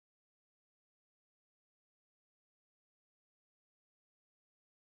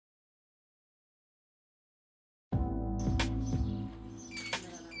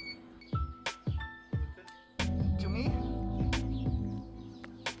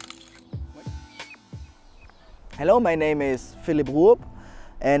Hello, my name is Ruopp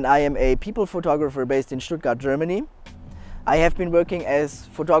and I am a people photographer based in Stuttgart, Germany. I have been working as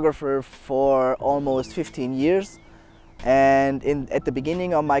photographer for almost 15 years, and at the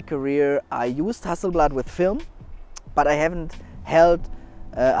beginning of my career I used Hasselblad with film, but I haven't held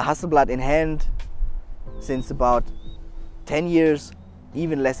a Hasselblad in hand since about 10 years,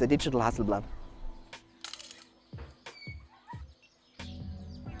 even less a digital Hasselblad.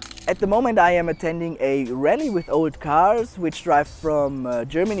 At the moment I am attending a rally with old cars which drive from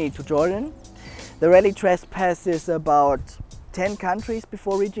Germany to Jordan. The rally trespasses about 10 countries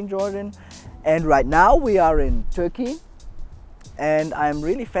before reaching Jordan, and right now we are in Turkey, and I'm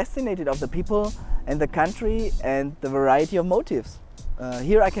really fascinated of the people and the country and the variety of motives.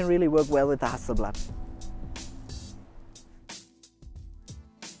 Here I can really work well with the Hasselblad.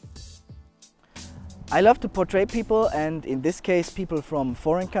 I love to portray people, and in this case people from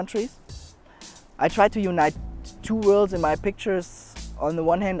foreign countries. I try to unite two worlds in my pictures. On the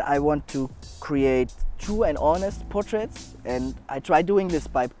one hand I want to create true and honest portraits, and I try doing this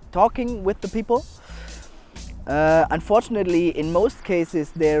by talking with the people. Unfortunately, in most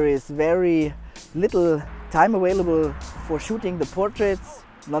cases there is very little time available for shooting the portraits.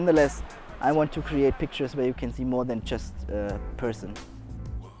 Nonetheless, I want to create pictures where you can see more than just a person.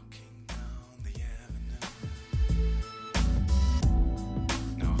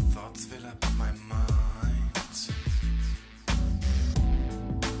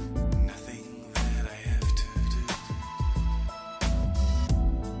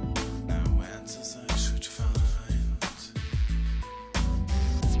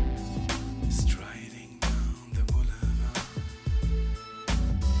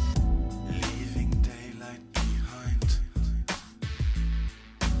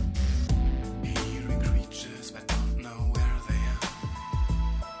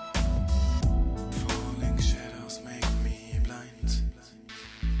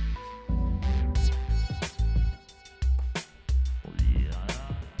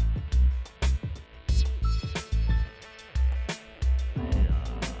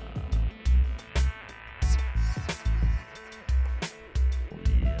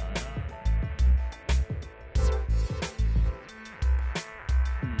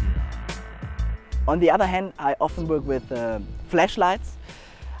 On the other hand, I often work with flashlights.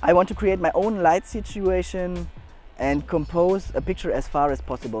 I want to create my own light situation and compose a picture as far as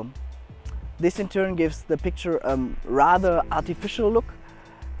possible. This in turn gives the picture a rather artificial look,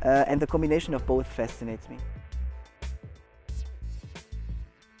 and the combination of both fascinates me.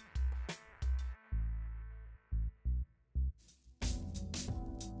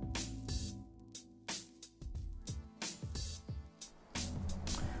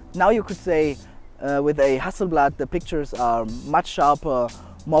 Now you could say with a Hasselblad the pictures are much sharper,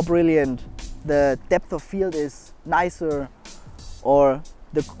 more brilliant, the depth of field is nicer, or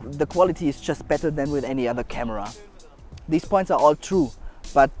the quality is just better than with any other camera. These points are all true,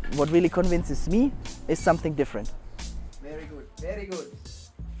 but what really convinces me is something different. Very good, very good.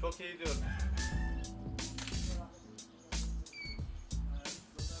 Çok iyi diyorum.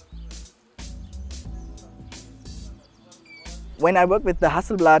 When I work with the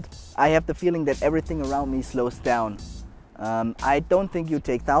Hasselblad, I have the feeling that everything around me slows down. I don't think you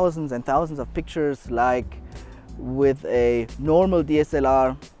take thousands and thousands of pictures like with a normal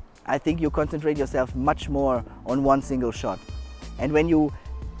DSLR. I think you concentrate yourself much more on one single shot. And when you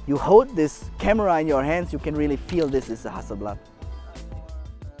hold this camera in your hands, you can really feel this is a Hasselblad.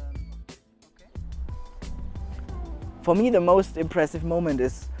 For me, the most impressive moment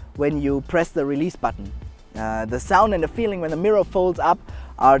is when you press the release button. The sound and the feeling when the mirror folds up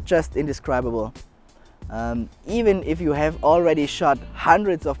are just indescribable. Even if you have already shot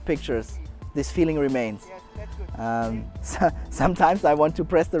hundreds of pictures, this feeling remains. Sometimes I want to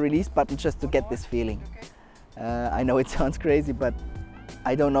press the release button just to get this feeling. I know it sounds crazy, but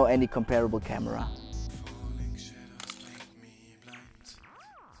I don't know any comparable camera.